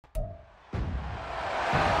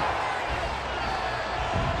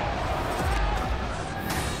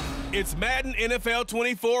It's Madden NFL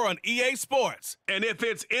 24 on EA Sports. And if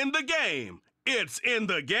it's in the game, it's in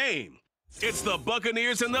the game. It's the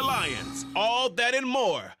Buccaneers and the Lions. All that and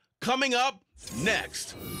more coming up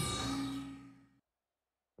next.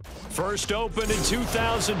 First opened in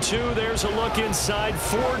 2002, there's a look inside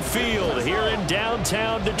Ford Field here in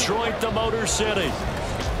downtown Detroit, the Motor City.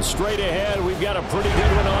 Straight ahead, we've got a pretty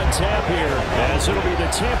good one on tap here, as it'll be the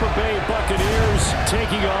Tampa Bay Buccaneers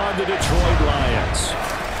taking on the Detroit Lions.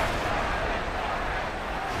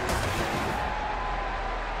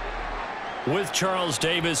 With Charles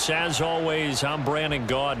Davis, as always, I'm Brandon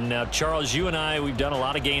Gaudin. Now, Charles, you and I, we've done a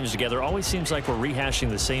lot of games together. Always seems like we're rehashing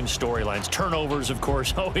the same storylines. Turnovers, of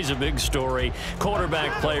course, always a big story.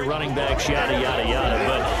 Quarterback play, running backs, yada, yada, yada.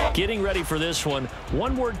 But getting ready for this one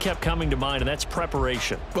word kept coming to mind, and that's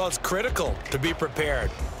preparation. Well, it's critical to be prepared.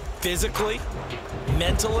 Physically,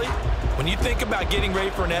 mentally. When you think about getting ready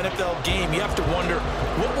for an NFL game, you have to wonder,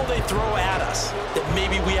 what will they throw at us that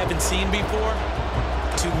maybe we haven't seen before?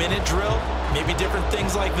 2-minute drill, maybe different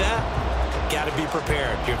things like that. Got to be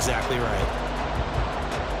prepared. You're exactly right.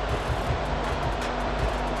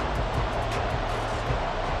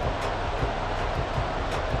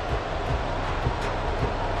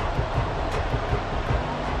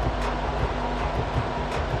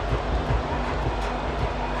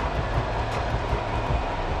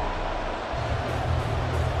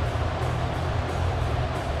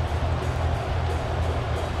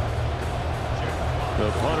 The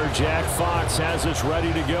punter, Jack Fox, has us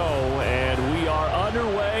ready to go, and we are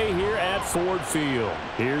underway here at Ford Field.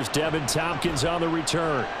 Here's Devin Tompkins on the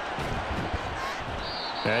return.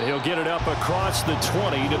 And he'll get it up across the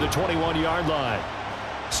 20 to the 21-yard line.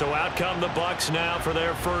 So out come the Bucs now for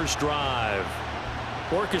their first drive.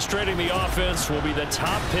 Orchestrating the offense will be the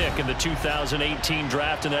top pick in the 2018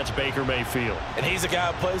 draft, and that's Baker Mayfield. And he's a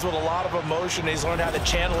guy who plays with a lot of emotion. He's learned how to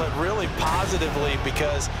channel it really positively,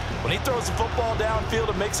 because when he throws the football downfield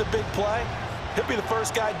and makes a big play, he'll be the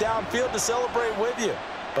first guy downfield to celebrate with you.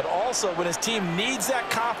 But also, when his team needs that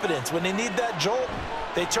confidence, when they need that jolt,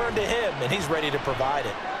 they turn to him, and he's ready to provide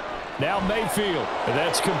it. Now Mayfield, and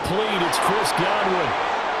that's complete. It's Chris Godwin.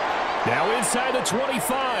 Now inside the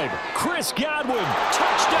 25, Chris Godwin,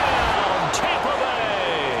 touchdown, Tampa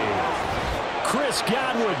Bay. Chris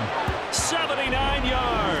Godwin, 79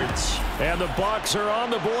 yards. And the Bucs are on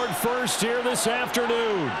the board first here this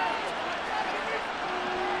afternoon.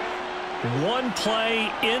 One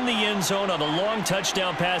play in the end zone on a long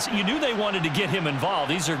touchdown pass. You knew they wanted to get him involved.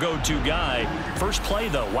 He's their go-to guy. First play,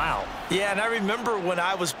 though, wow. Yeah, and I remember when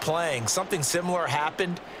I was playing, something similar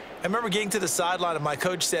happened. I remember getting to the sideline, and my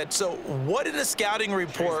coach said, so what in a scouting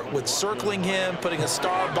report with circling him, putting a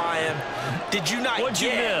star by him, did you not get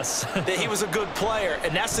that he was a good player?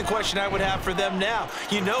 And that's the question I would have for them now.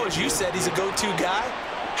 You know, as you said, he's a go-to guy.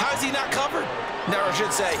 How is he not covered? Now, I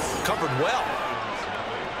should say, covered well.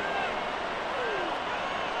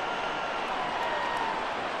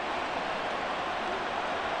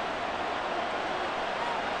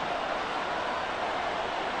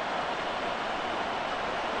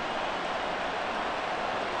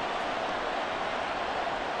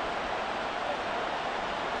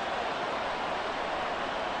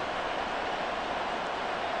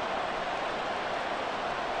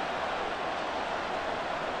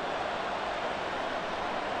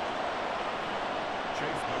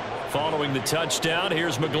 Following the touchdown,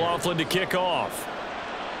 here's McLaughlin to kick off.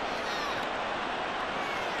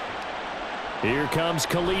 Here comes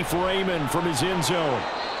Khalif Raymond from his end zone.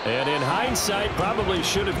 And in hindsight, probably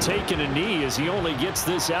should have taken a knee, as he only gets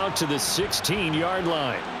this out to the 16-yard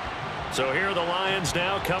line. So here are the Lions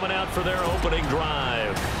now coming out for their opening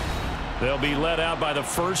drive. They'll be led out by the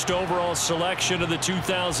first overall selection of the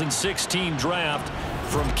 2016 draft.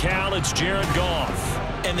 From Cal, it's Jared Goff.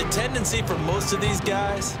 And the tendency for most of these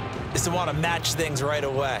guys is to want to match things right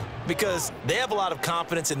away, because they have a lot of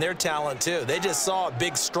confidence in their talent too. They just saw a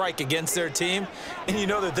big strike against their team, and you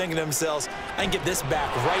know they're thinking to themselves, I can get this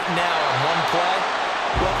back right now on one play.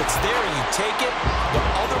 Well, if it's there, you take it, but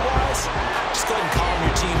otherwise, just go ahead and calm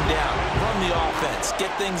your team down, run the offense,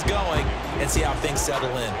 get things going, and see how things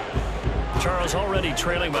settle in. Charles, already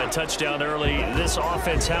trailing by a touchdown early. This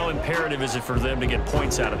offense, how imperative is it for them to get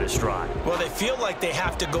points out of this drive? Well, they feel like they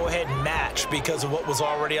have to go ahead and match because of what was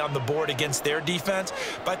already on the board against their defense.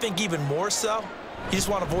 But I think even more so, you just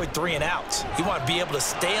want to avoid 3 and outs. You want to be able to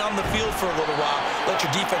stay on the field for a little while, let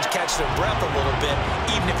your defense catch their breath a little bit,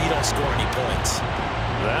 even if you don't score any points.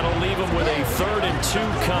 That'll leave them with a 3rd and 2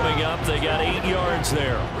 coming up. They got 8 yards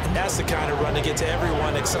there. And that's the kind of run that gets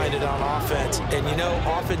everyone excited on offense. And, you know,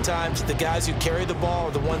 oftentimes the guys who carry the ball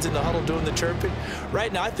are the ones in the huddle doing the chirping.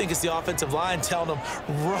 Right now, I think it's the offensive line telling them,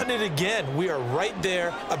 run it again. We are right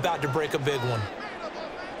there about to break a big one.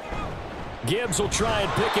 Gibbs will try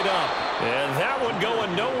and pick it up. And that one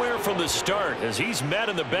going nowhere from the start as he's met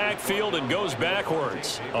in the backfield and goes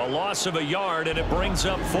backwards. A loss of a yard, and it brings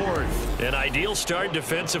up 4th. An ideal start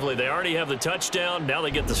defensively. They already have the touchdown. Now they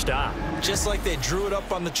get the stop. Just like they drew it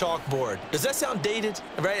up on the chalkboard. Does that sound dated?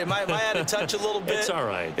 Right? Am I out of touch a little bit? It's all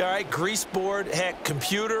right. All right, grease board, heck,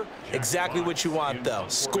 computer. Exactly what you want, though.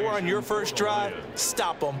 Score on your first drive,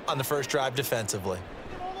 stop them on the first drive defensively.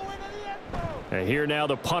 And here now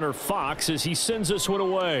the punter Fox as he sends this one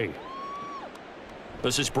away.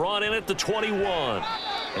 This is brought in at the 21. And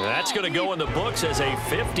that's going to go in the books as a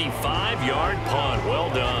 55-yard punt. Well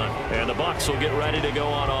done. And the Bucs will get ready to go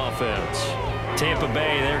on offense. Tampa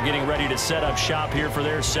Bay, they're getting ready to set up shop here for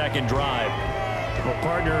their second drive. Well,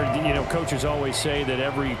 partner, you know, coaches always say that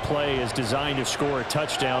every play is designed to score a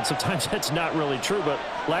touchdown. Sometimes that's not really true, but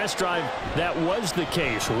last drive, that was the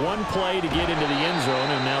case. One play to get into the end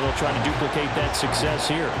zone, and now they'll try to duplicate that success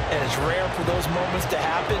here. And it's rare for those moments to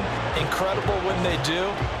happen. Incredible when they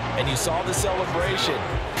do. And you saw the celebration.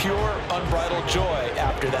 Pure, unbridled joy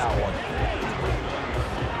after that one.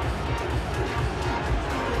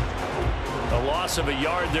 A loss of a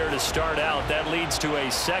yard there to start out. That leads to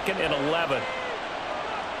a 2nd and 11.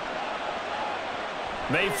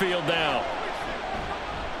 Mayfield now.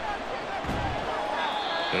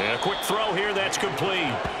 And a quick throw here, that's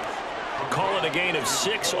complete. Call it a gain of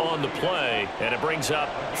 6 on the play, and it brings up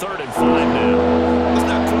 3rd and 5 now. It's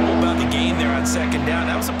not cool about the gain there on 2nd down.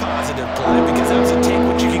 That was a positive play because that was a take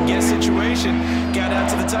what you can get situation. Got out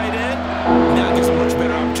to the tight end. Now it gives a much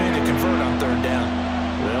better opportunity to convert on 3rd down.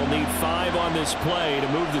 They'll need 5 on this play to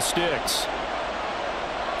move the sticks.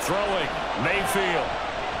 Throwing, Mayfield.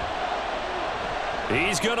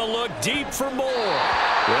 He's going to look deep for more.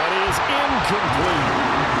 That is incomplete.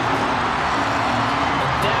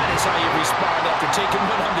 That is how you respond after taking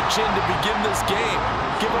one on the chin to begin this game.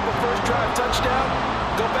 Give up a first drive touchdown,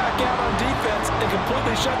 go back out on defense, and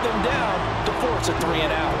completely shut them down to force a 3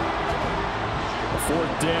 and out. A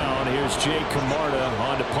 4th down. Here's Jake Camarda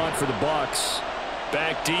on to punt for the Bucs.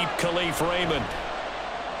 Back deep, Khalif Raymond.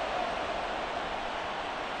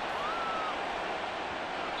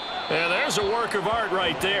 And there's a work of art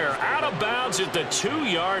right there. Out of bounds at the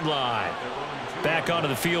 2-yard line. Back onto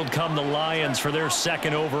the field come the Lions for their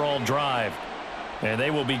 2nd overall drive. And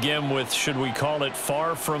they will begin with, should we call it,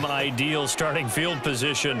 far from ideal starting field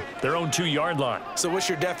position, their own 2-yard line. So what's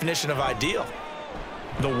your definition of ideal?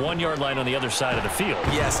 The 1-yard line on the other side of the field.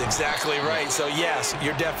 Yes, exactly right. So, yes,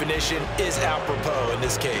 your definition is apropos in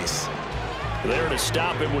this case. There to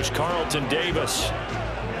stop it was Carlton Davis.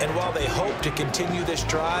 And while they hope to continue this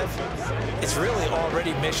drive, it's really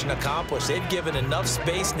already mission accomplished. They've given enough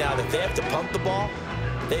space now that they have to pump the ball.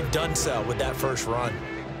 They've done so with that first run.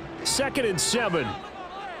 2nd and 7.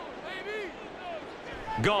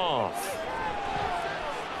 Goff.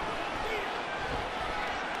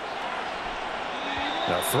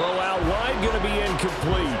 A throw out wide, going to be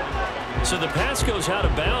incomplete. So the pass goes out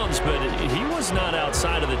of bounds, but he was not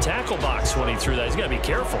outside of the tackle box when he threw that. He's got to be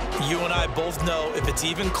careful. You and I both know if it's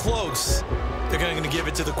even close, they're going to give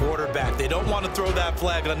it to the quarterback. They don't want to throw that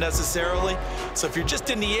flag unnecessarily. So if you're just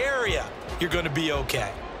in the area, you're going to be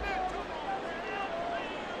okay.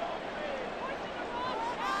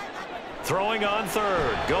 Throwing on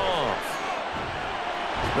 3rd, Goff.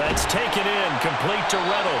 That's taken in, complete to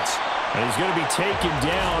Reynolds. And he's going to be taken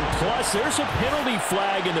down. Plus, there's a penalty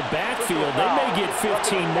flag in the backfield. They may get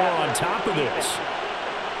 15 more on top of this.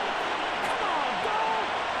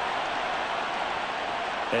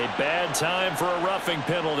 A bad time for a roughing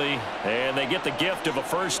penalty. And they get the gift of a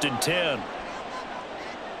 1st and 10.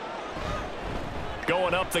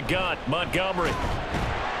 Going up the gut, Montgomery.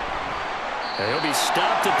 And he'll be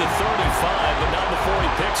stopped at the 35, but not before he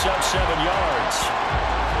picks up 7 yards.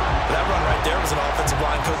 That run right there was an offensive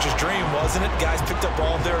line coach's dream, wasn't it? Guys picked up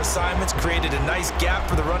all of their assignments, created a nice gap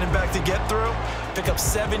for the running back to get through, pick up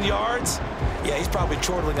 7 yards. Yeah, he's probably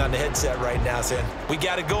chortling on the headset right now saying, we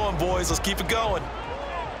got it going, boys. Let's keep it going.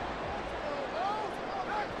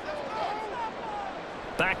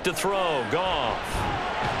 Back to throw, Goff.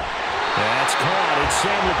 That's caught. It's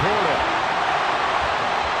Sam Laporta.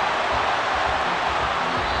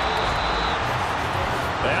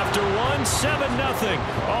 After 7-0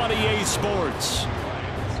 on EA Sports.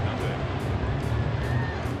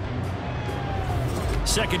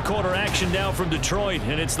 Second quarter action now from Detroit,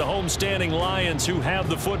 and it's the homestanding Lions who have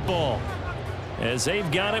the football as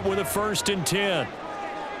they've got it with a 1st and 10.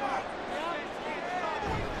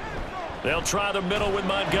 They'll try the middle with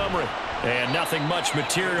Montgomery. And nothing much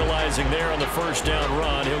materializing there on the 1st down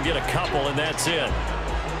run. He'll get a couple, and that's it.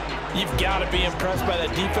 You've got to be impressed by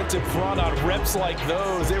that defensive front on reps like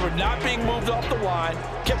those. They were not being moved off the line,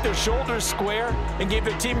 kept their shoulders square, and gave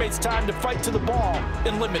their teammates time to fight to the ball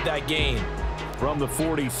and limit that gain. From the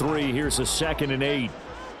 43, here's a 2nd and 8.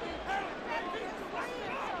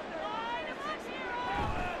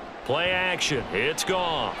 Play action. It's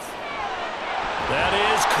Goff. That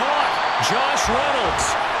is caught. Josh Reynolds.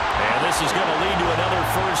 And this is going to lead to another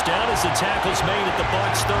 1st down as the tackle's made at the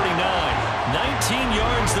Bucs 39. 19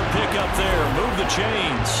 yards to pick up there. Move the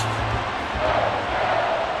chains.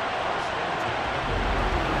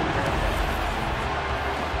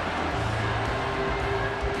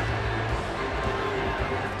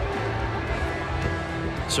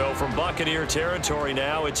 So from Buccaneer territory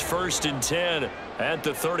now, it's 1st and 10 at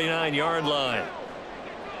the 39-yard line.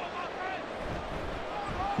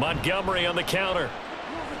 Montgomery on the counter.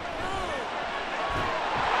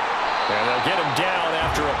 And they'll get him down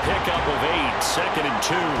after a pickup of 8, 2nd and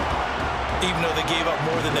 2. Even though they gave up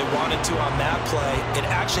more than they wanted to on that play, it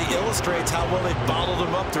actually illustrates how well they bottled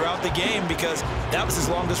him up throughout the game because that was his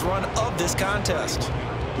longest run of this contest.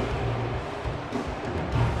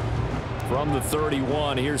 From the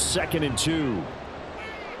 31, here's 2nd and 2.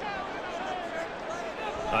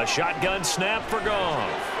 A shotgun snap for Goff.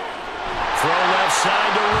 Throw left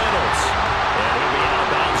side to Reynolds. And he'll be out of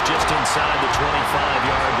bounds just inside the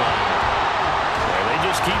 25-yard line. And they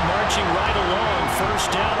just keep marching right along. 1st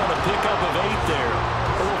down on a pickup of 8 there.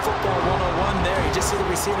 A little football 101 there. You just see the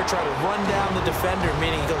receiver try to run down the defender,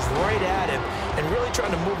 meaning he goes right at him and really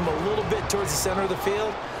trying to move him a little bit towards the center of the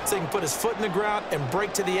field so he can put his foot in the ground and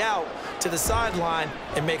break to the out, to the sideline,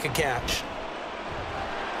 and make a catch.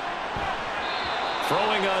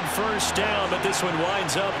 Throwing on 1st down, but this one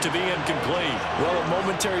winds up to be incomplete. Well, a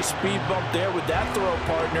momentary speed bump there with that throw,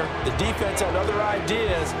 partner. The defense had other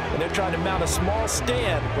ideas, and they're trying to mount a small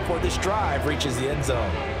stand before this drive reaches the end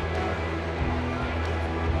zone.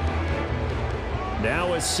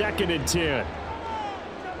 Now a 2nd and 10.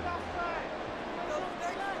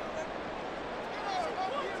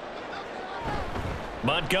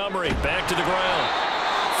 Montgomery back to the ground.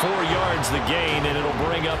 4 yards the gain, and it'll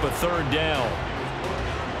bring up a 3rd down.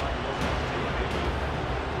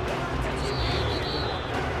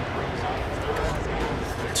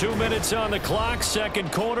 Two minutes on the clock,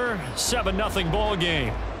 2nd quarter, 7-0 ball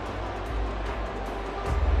game.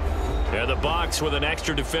 And the Bucs with an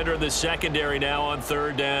extra defender in the secondary now on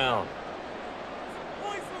 3rd down.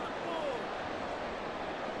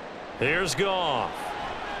 Here's Goff.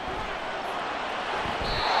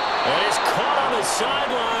 And he's caught on the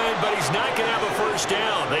sideline, but he's not going to have a 1st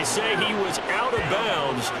down. They say he was out of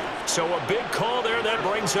bounds, so a big call there that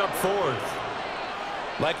brings up 4th.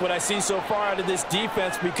 Like what I see so far out of this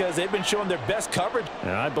defense because they've been showing their best coverage.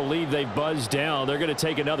 And I believe they buzzed down. They're going to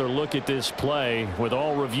take another look at this play with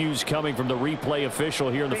all reviews coming from the replay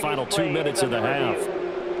official here in the final 2 minutes of the half.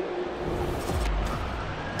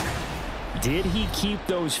 Did he keep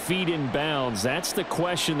those feet in bounds? That's the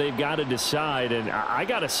question they've got to decide. And I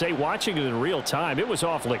got to say, watching it in real time, it was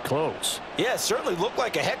awfully close. Yeah, it certainly looked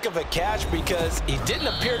like a heck of a catch because he didn't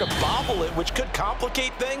appear to bobble it, which could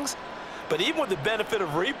complicate things. But even with the benefit of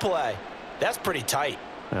replay, that's pretty tight.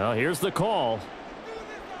 Well, here's the call.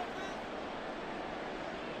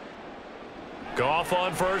 Goff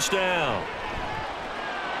on 1st down.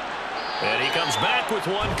 And he comes back with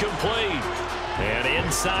one complete. And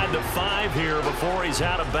inside the 5 here before he's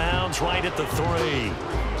out of bounds right at the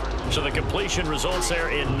 3. So the completion results there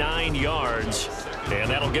in 9 yards. And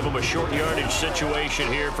that'll give him a short yardage situation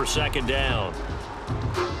here for 2nd down.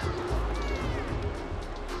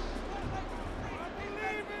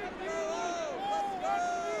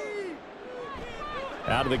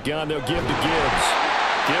 Out of the gun, they'll give to Gibbs.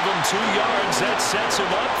 Give him 2 yards. That sets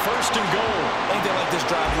him up 1st and goal. I think they like this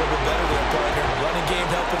drive a little bit better than partner. Running game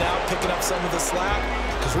helping out, picking up some of the slack.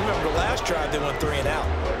 Because remember, the last drive, they went 3 and out.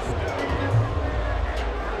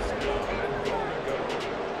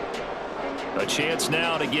 A chance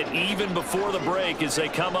now to get even before the break as they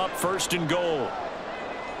come up 1st and goal.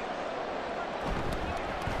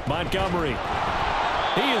 Montgomery.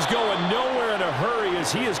 He is going nowhere in a hurry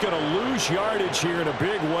as he is going to lose yardage here in a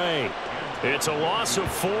big way. It's a loss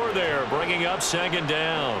of 4 there, bringing up 2nd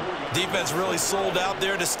down. Defense really sold out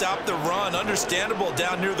there to stop the run. Understandable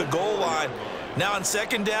down near the goal line. Now on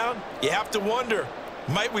 2nd down, you have to wonder,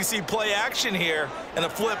 might we see play action here and a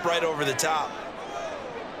flip right over the top?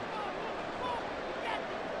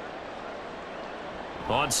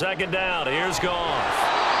 On second down, here's Goff.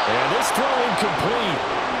 And this throw incomplete.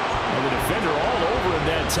 And the defender all over him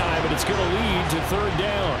that time, and it's going to lead to third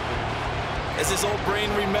down. As his old brain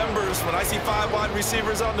remembers, when I see 5 wide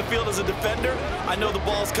receivers on the field as a defender, I know the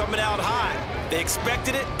ball's coming out high. They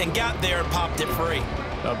expected it and got there and popped it free.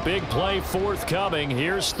 A big play forthcoming.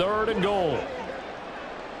 Here's third and goal.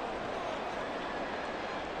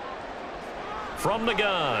 From the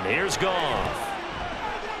gun, here's Goff.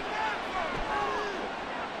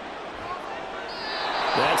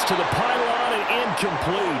 That's to the pylon and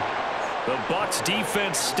incomplete. The Bucs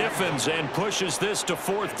defense stiffens and pushes this to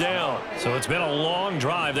fourth down. So it's been a long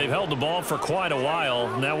drive. They've held the ball for quite a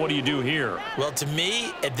while. Now what do you do here? Well, to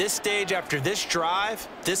me, at this stage after this drive,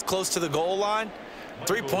 this close to the goal line,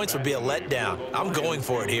 3 points would be a letdown. I'm going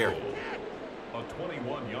for it here. A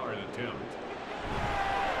 21-yard attempt.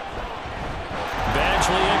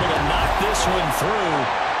 Badgley able to knock this one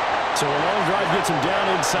through. So a long drive gets him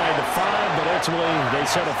down inside the 5, but ultimately they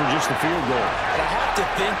settle for just the field goal. And I have to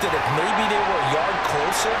think that if maybe they were a yard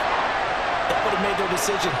closer, that would have made their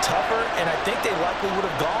decision tougher, and I think they likely would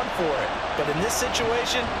have gone for it. But in this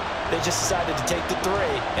situation, they just decided to take the 3,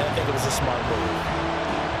 and I think it was a smart move.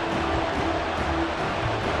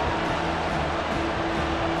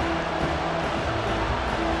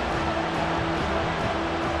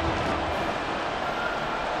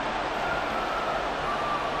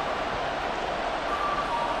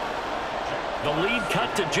 The lead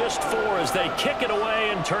cut to just 4 as they kick it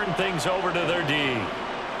away and turn things over to their D.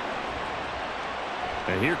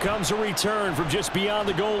 And here comes a return from just beyond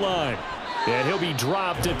the goal line. And he'll be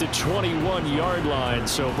dropped at the 21-yard line,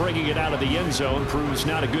 so bringing it out of the end zone proves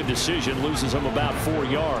not a good decision, loses him about 4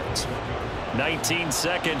 yards. 19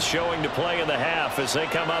 seconds showing to play in the half as they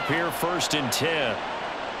come up here 1st and 10.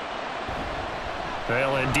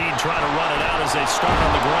 Well, indeed, trying to run it out as they start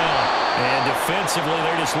on the ground. And defensively,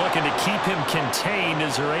 they're just looking to keep him contained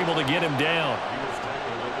as they're able to get him down.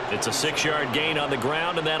 It's a 6-yard gain on the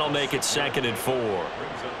ground, and that'll make it 2nd and 4.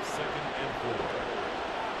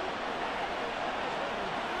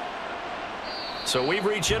 So we've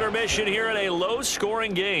reached intermission here in a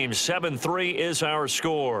low-scoring game. 7-3 is our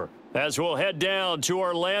score. As we'll head down to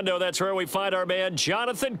Orlando, that's where we find our man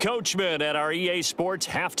Jonathan Coachman at our EA Sports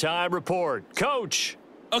Halftime Report. Coach.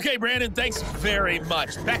 Okay, Brandon, thanks very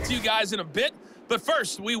much. Back to you guys in a bit. But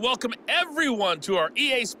first, we welcome everyone to our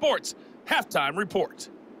EA Sports Halftime Report.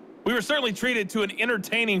 We were certainly treated to an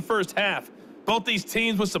entertaining first half. Both these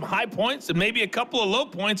teams with some high points and maybe a couple of low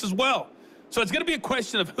points as well. So it's going to be a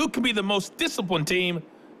question of who can be the most disciplined team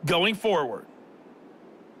going forward.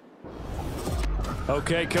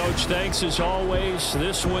 Okay, Coach, thanks as always.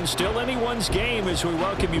 This one's still anyone's game as we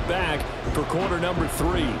welcome you back for quarter number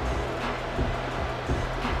 3.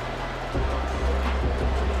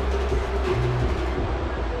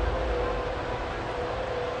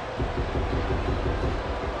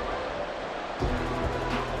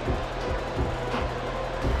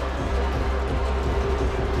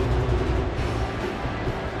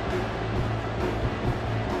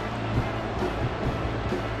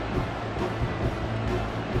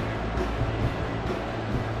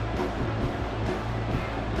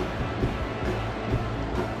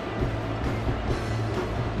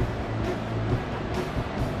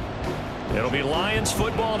 It'll be Lions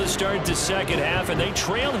football to start the second half, and they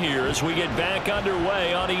trail here as we get back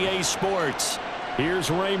underway on EA Sports. Here's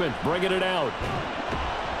Raymond bringing it out.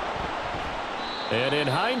 And in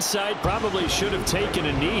hindsight, probably should have taken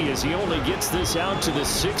a knee as he only gets this out to the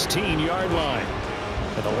 16-yard line.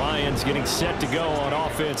 And the Lions getting set to go on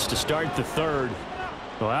offense to start the third.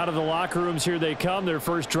 Well, out of the locker rooms here they come. Their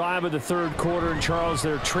first drive of the third quarter. And, Charles,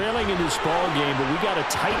 they're trailing in this ball game, but we got a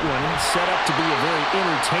tight one set up to be a very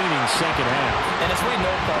entertaining second half. And as we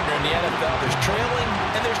know, partner, in the NFL, there's trailing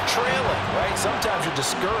and there's trailing, right? Sometimes you're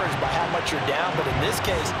discouraged by how much you're down, but in this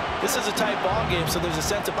case, this is a tight ball game, so there's a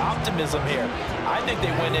sense of optimism here. I think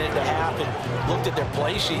they went into half and looked at their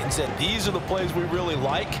play sheet and said, these are the plays we really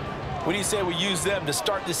like. What do you say we use them to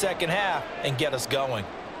start the second half and get us going?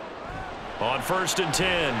 On 1st and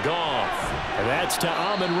 10, Goff. And that's to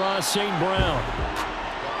Amon-Ra St. Brown.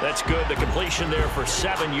 That's good. The completion there for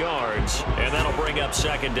 7 yards, and that'll bring up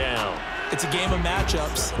second down. It's a game of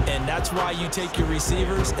matchups, and that's why you take your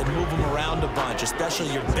receivers and move them around a bunch,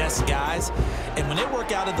 especially your best guys. And when they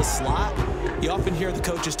work out of the slot, you often hear the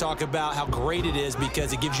coaches talk about how great it is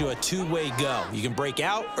because it gives you a two-way go. You can break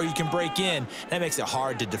out or you can break in. That makes it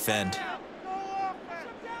hard to defend.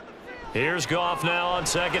 Here's Goff now on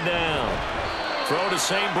second down. Throw to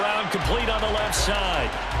St. Brown, complete on the left side.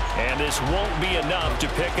 And this won't be enough to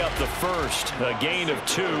pick up the first. A gain of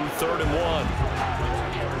 2, 3rd and 1.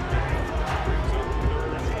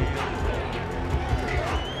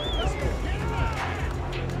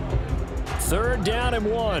 3rd down and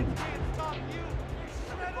 1.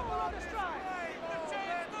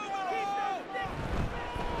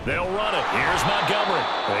 They'll run it. Here's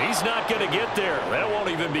Montgomery. He's not going to get there. That won't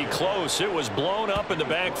even be close. It was blown up in the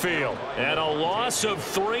backfield. And a loss of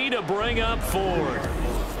 3 to bring up 4.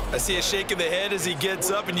 I see a shake of the head as he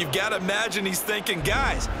gets up, and you've got to imagine he's thinking,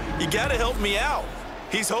 guys, you got to help me out.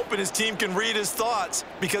 He's hoping his team can read his thoughts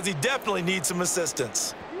because he definitely needs some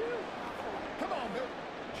assistance.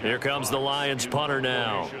 Here comes the Lions punter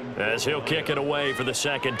now as he'll kick it away for the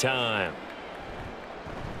 2nd time.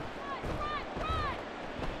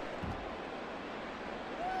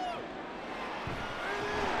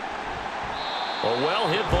 A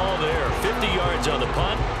well-hit ball there. 50 yards on the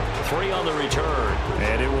punt, 3 on the return.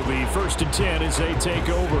 And it will be 1st and 10 as they take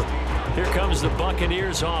over. Here comes the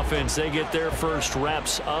Buccaneers offense. They get their first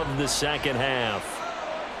reps of the 2nd half.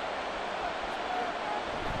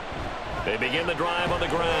 They begin the drive on the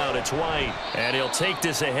ground. It's White. And he'll take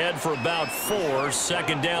this ahead for about 4.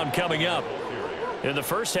 2nd down coming up. In the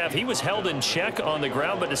first half, he was held in check on the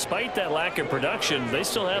ground, but despite that lack of production, they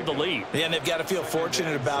still have the lead. Yeah, and they've got to feel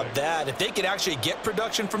fortunate about that. If they could actually get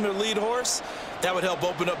production from their lead horse, that would help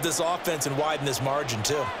open up this offense and widen this margin,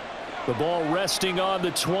 too. The ball resting on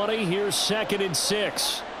the 20. Here's 2nd and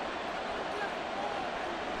 6.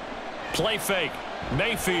 Play fake.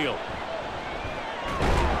 Mayfield.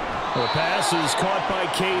 The pass is caught by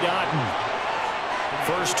Cade Otton.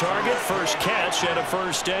 First target, first catch, and a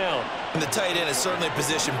 1st down. And the tight end is certainly a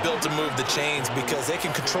position built to move the chains because they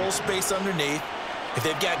can control space underneath. If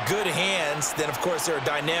they've got good hands, then, of course, they're a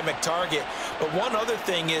dynamic target. But one other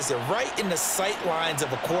thing is they're right in the sight lines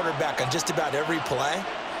of a quarterback on just about every play,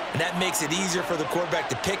 and that makes it easier for the quarterback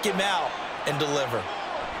to pick him out and deliver.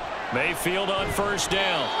 Mayfield on 1st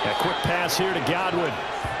down. A quick pass here to Godwin.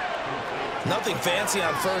 Nothing fancy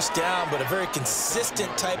on 1st down, but a very consistent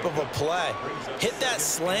type of a play. Hit that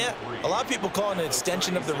slant. A lot of people call it an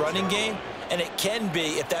extension of the running game, and it can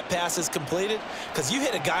be if that pass is completed, because you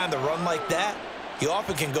hit a guy on the run like that, he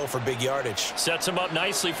often can go for big yardage. Sets him up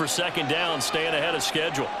nicely for 2nd down, staying ahead of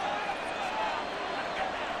schedule.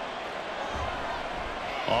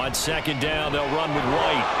 On 2nd down, they'll run with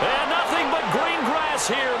White. And nothing but green grass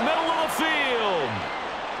here, middle of the field.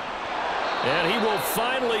 And he will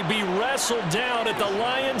finally be wrestled down at the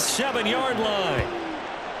Lions' 7-yard line.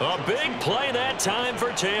 A big play that time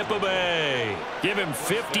for Tampa Bay. Give him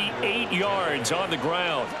 58 yards on the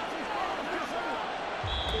ground.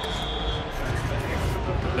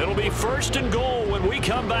 It'll be 1st and goal when we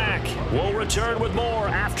come back. We'll return with more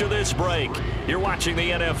after this break. You're watching the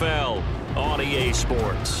NFL on EA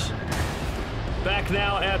Sports. Back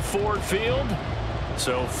now at Ford Field.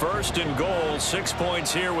 So 1st and goal, 6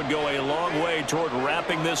 points here would go a long way toward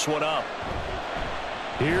wrapping this one up.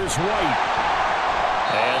 Here's White.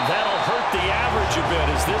 And that'll hurt the average a bit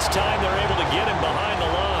as this time they're able to get him behind the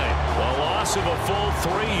line. A loss of a full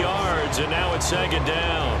 3 yards, and now it's 2nd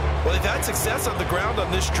down. Well, they've had success on the ground on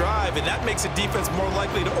this drive, and that makes a defense more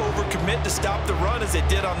likely to overcommit to stop the run as they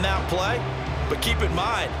did on that play. But keep in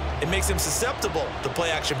mind, it makes them susceptible to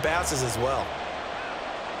play-action passes as well.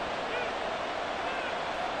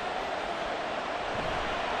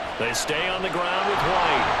 They stay on the ground with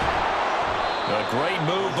White. A great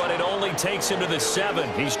move, but it only takes him to the 7.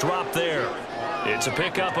 He's dropped there. It's a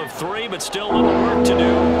pickup of 3, but still a little work to do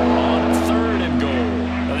on 3rd and goal.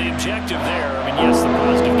 Now, the objective there, I mean, yes, the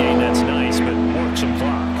positive gain, that's nice, but work some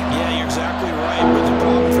clock. Yeah, you're exactly right, but the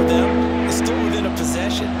problem for them is still within a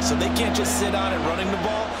possession, so they can't just sit on it running the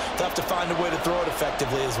ball. They'll have to find a way to throw it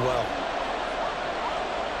effectively as well.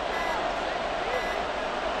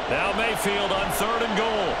 Now Mayfield on 3rd and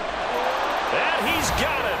goal. And he's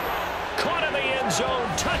got it. Caught in the end zone.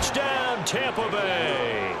 Touchdown, Tampa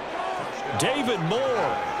Bay. David Moore,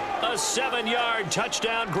 a 7-yard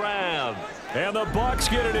touchdown grab. And the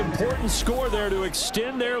Bucs get an important score there to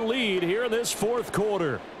extend their lead here in this 4th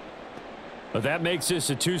quarter. But that makes this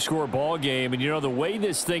a 2-score ball game. And, you know, the way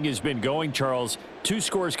this thing has been going, Charles, 2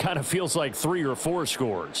 scores kind of feels like 3 or 4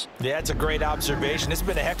 scores. Yeah, it's a great observation. It's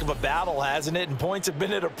been a heck of a battle, hasn't it? And points have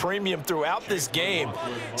been at a premium throughout this game.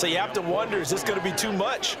 So you have to wonder, is this going to be too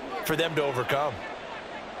much for them to overcome?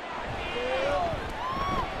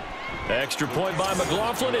 Extra point by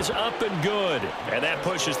McLaughlin is up and good. And that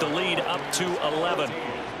pushes the lead up to 11.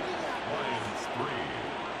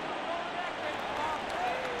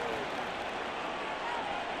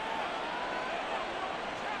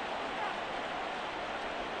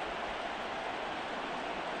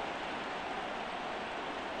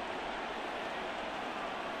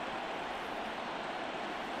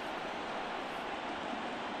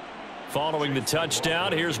 Following the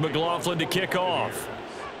touchdown, here's McLaughlin to kick off.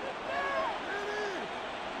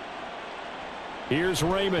 Here's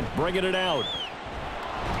Raymond bringing it out.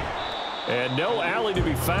 And no alley to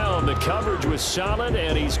be found. The coverage was solid,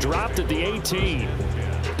 and he's dropped at the 18.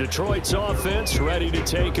 Detroit's offense ready to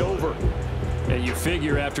take over. And you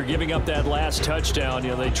figure after giving up that last touchdown,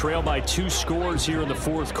 they trail by 2 scores here in the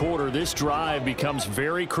fourth quarter. This drive becomes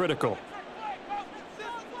very critical.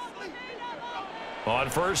 On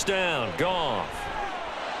first down, Goff.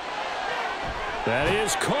 That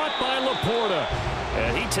is caught by Laporta.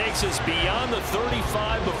 And he takes us beyond the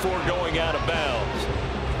 35 before going out of bounds.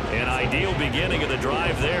 An ideal beginning of the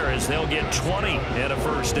drive there as they'll get 20 and a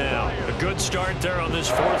first down. A good start there on this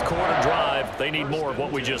fourth quarter drive. They need more of what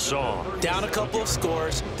we just saw. Down a couple of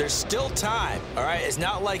scores. There's still time, all right? It's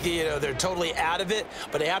not like, they're totally out of it,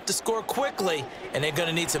 but they have to score quickly, and they're going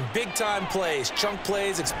to need some big-time plays, chunk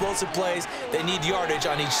plays, explosive plays. They need yardage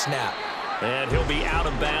on each snap. And he'll be out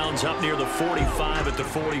of bounds up near the 45 at the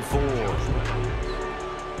 44.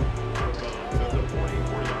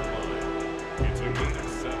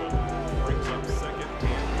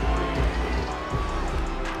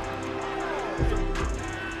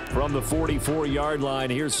 From the 44-yard line,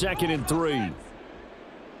 here's 2nd and 3.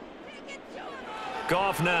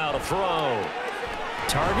 Goff now to throw.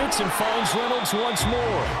 Targets and finds Reynolds once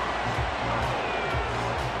more.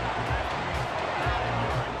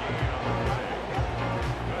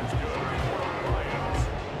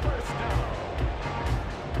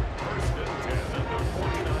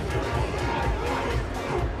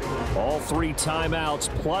 All 3 timeouts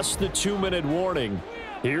plus the 2-minute warning.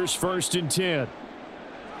 Here's 1st and 10.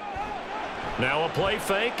 Now a play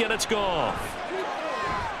fake, and it's Goff.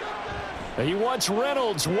 He wants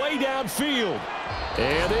Reynolds way downfield.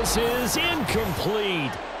 And this is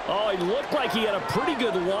incomplete. Oh, it looked like he had a pretty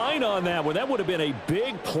good line on that one. That would have been a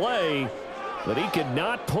big play, but he could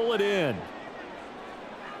not pull it in.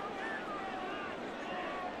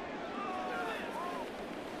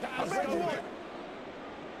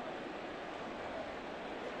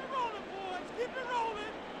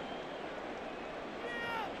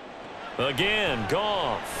 Again,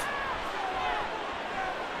 Goff.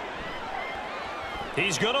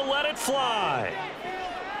 He's going to let it fly.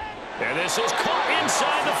 And this is caught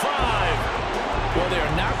inside the 5. Well,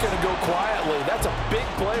 they're not going to go quietly. That's a big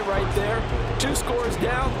play right there. 2 scores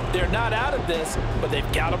down. They're not out of this, but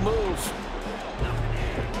they've got to move.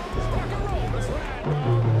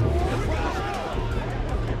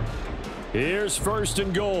 Here's 1st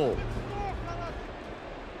and goal.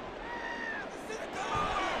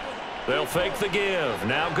 They'll fake the give.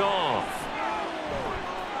 Now Goff.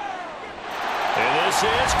 And this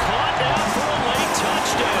is caught down for a late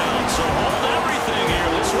touchdown. So hold everything here.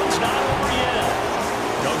 This one's not over yet.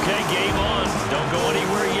 Okay, game on. Don't go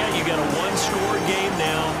anywhere yet. You got a 1-score game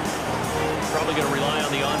now. Probably going to rely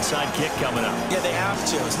on the onside kick coming up. Yeah, they have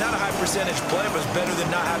to. It's not a high percentage play, but it's better than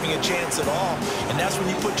not having a chance at all. And that's when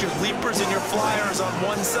you put your leapers and your flyers on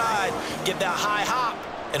one side, get that high hop,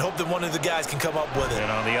 and hope that one of the guys can come up with it. And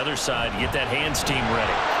on the other side, get that hands team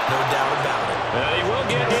ready. No doubt about it. And he will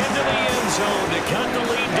get into the end zone to cut the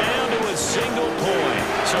lead down to a single point.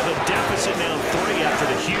 So the deficit now 3 after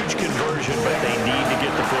the huge conversion, but they need to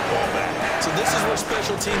get the football back. So this is where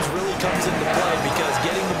special teams really comes into play, because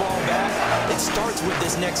getting the ball back, it starts with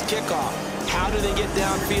this next kickoff. How do they get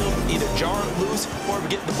downfield, either jar it loose or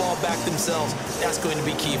get the ball back themselves? That's going to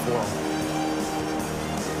be key for them.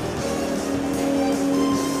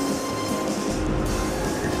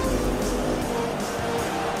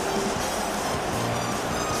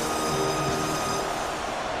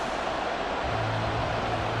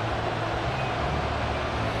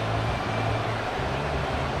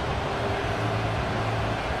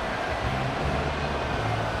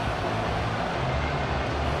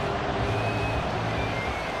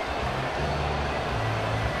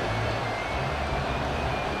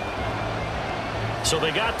 So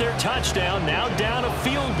they got their touchdown, now down a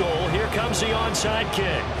field goal. Here comes the onside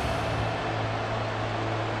kick.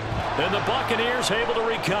 And the Buccaneers able to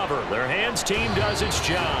recover. Their hands team does its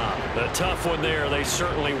job. A tough one there. They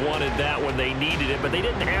certainly wanted that when they needed it, but they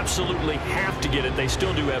didn't absolutely have to get it. They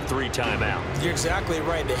still do have 3 timeouts. You're exactly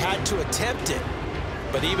right. They had to attempt it.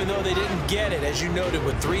 But even though they didn't get it, as you noted,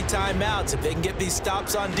 with 3 timeouts, if they can get these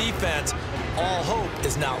stops on defense, all hope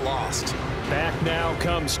is not lost. Back now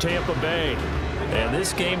comes Tampa Bay. And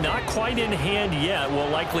this game not quite in hand yet. We'll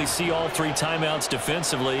likely see all 3 timeouts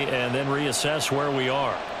defensively and then reassess where we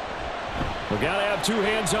are. We've got to have 2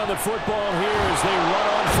 hands on the football here as they run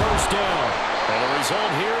on first down. And the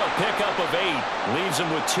result here, a pickup of 8. Leaves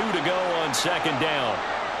them with 2 to go on second down.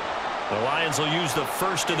 The Lions will use the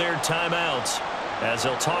first of their timeouts as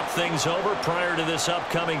they'll talk things over prior to this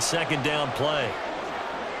upcoming second down play.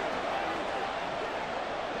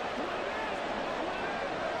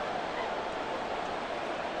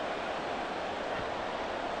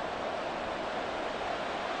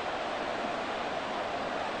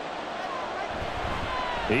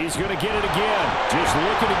 He's going to get it again. Just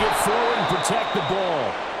looking to get forward and protect the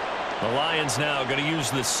ball. The Lions now going to use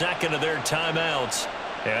the second of their timeouts.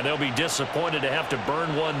 And they'll be disappointed to have to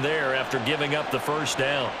burn one there after giving up the first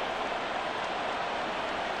down.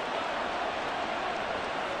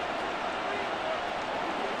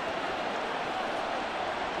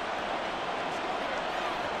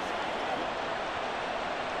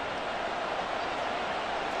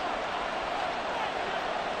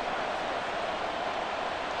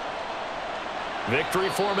 Victory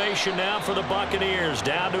formation now for the Buccaneers.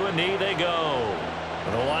 Down to a knee they go.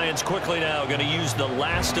 And the Lions quickly now going to use the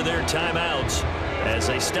last of their timeouts as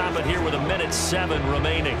they stop it here with 1:07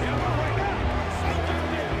 remaining.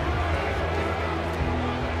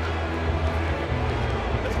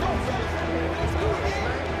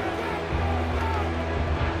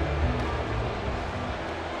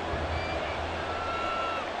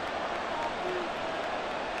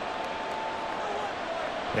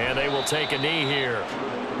 And they will take a knee here.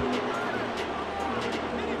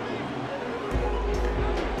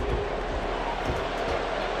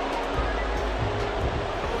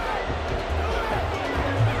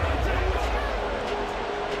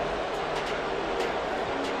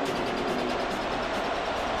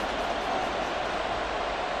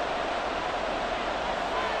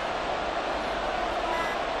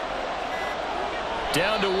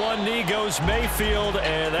 Down to one knee goes Mayfield,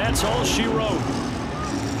 and that's all she wrote.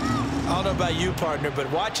 I don't know about you, partner,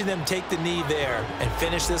 but watching them take the knee there and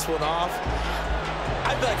finish this one off,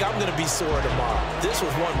 I feel like I'm going to be sore tomorrow. This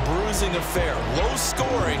was one bruising affair. Low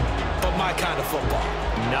scoring, but my kind of football.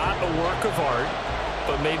 Not a work of art,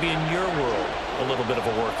 but maybe in your world, a little bit of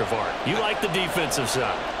a work of art. You like the defensive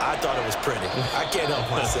side. I thought it was pretty. I can't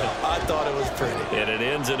help myself. I thought it was pretty. And it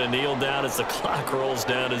ends in a kneel down as the clock rolls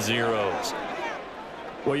down to zeros.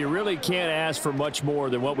 Well, you really can't ask for much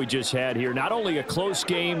more than what we just had here. Not only a close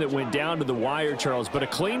game that went down to the wire, Charles, but a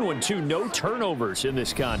clean one, too. No turnovers in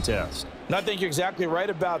this contest. And I think you're exactly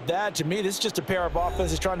right about that. To me, this is just a pair of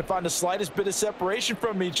offenses trying to find the slightest bit of separation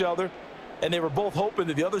from each other. And they were both hoping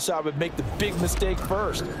that the other side would make the big mistake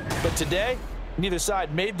first. But today, neither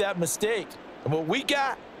side made that mistake. And what we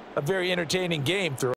got, a very entertaining game throughout.